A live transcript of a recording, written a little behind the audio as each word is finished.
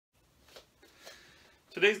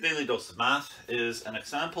Today's daily dose of math is an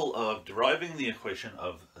example of deriving the equation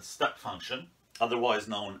of a step function, otherwise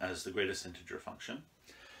known as the greatest integer function,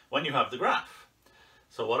 when you have the graph.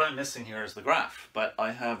 So what I'm missing here is the graph, but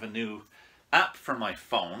I have a new app for my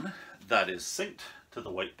phone that is synced to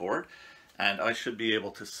the whiteboard, and I should be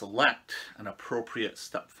able to select an appropriate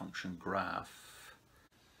step function graph.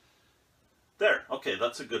 There, okay,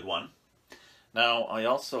 that's a good one. Now I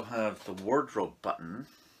also have the wardrobe button.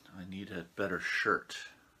 I need a better shirt.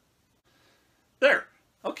 There.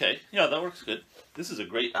 Okay, yeah, that works good. This is a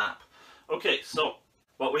great app. Okay, so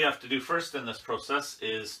what we have to do first in this process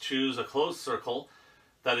is choose a closed circle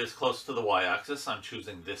that is close to the y-axis. I'm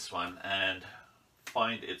choosing this one, and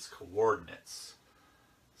find its coordinates.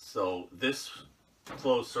 So this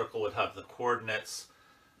closed circle would have the coordinates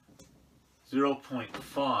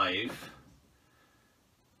 0.5,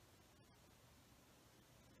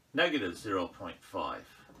 negative 0.5.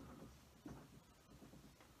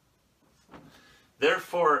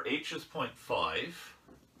 Therefore, h is 0.5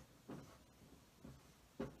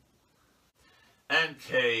 and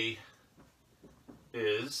k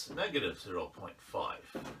is negative 0.5.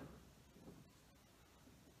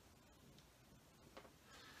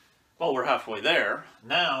 Well, we're halfway there.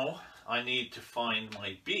 Now I need to find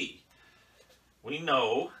my b. We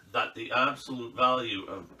know that the absolute value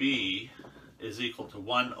of b is equal to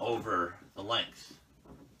 1 over the length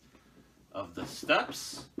of the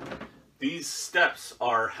steps. These steps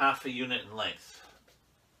are half a unit in length,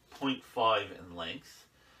 0.5 in length.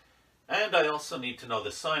 And I also need to know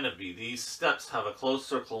the sign of b. These steps have a closed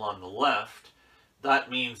circle on the left.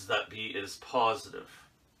 That means that b is positive.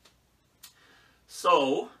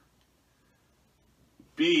 So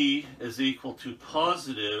b is equal to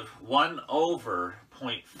positive 1 over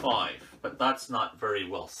 0.5, but that's not very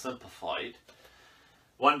well simplified.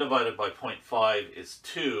 1 divided by 0.5 is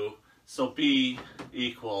 2, so b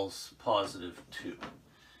equals positive 2.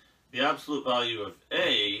 The absolute value of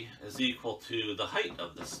a is equal to the height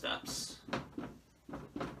of the steps.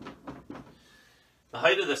 The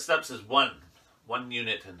height of the steps is 1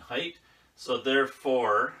 unit in height, so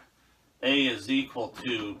therefore a is equal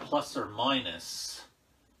to plus or minus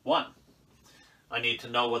 1. I need to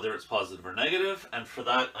know whether it's positive or negative, and for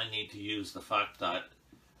that I need to use the fact that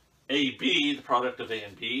AB, the product of A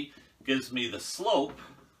and B, gives me the slope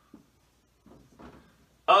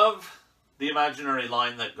of the imaginary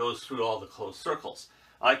line that goes through all the closed circles.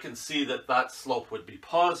 I can see that that slope would be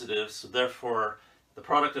positive, so therefore the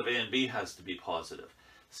product of A and B has to be positive.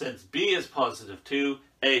 Since B is positive 2,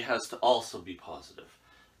 A has to also be positive.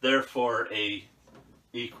 Therefore A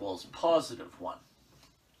equals positive 1.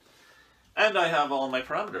 And I have all my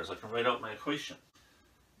parameters. I can write out my equation.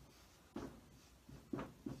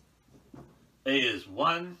 A is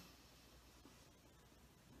 1.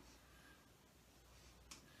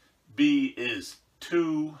 B is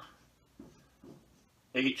 2.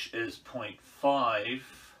 H is 0.5.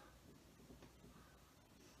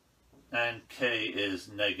 And K is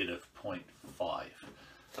negative 0.5.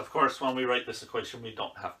 Of course, when we write this equation, we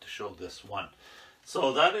don't have to show this one.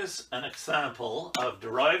 So that is an example of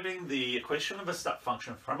deriving the equation of a step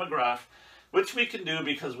function from a graph, which we can do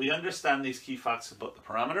because we understand these key facts about the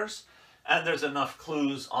parameters, and there's enough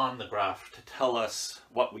clues on the graph to tell us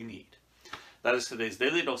what we need. That is today's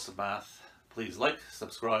daily dose of math. Please like,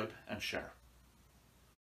 subscribe, and share.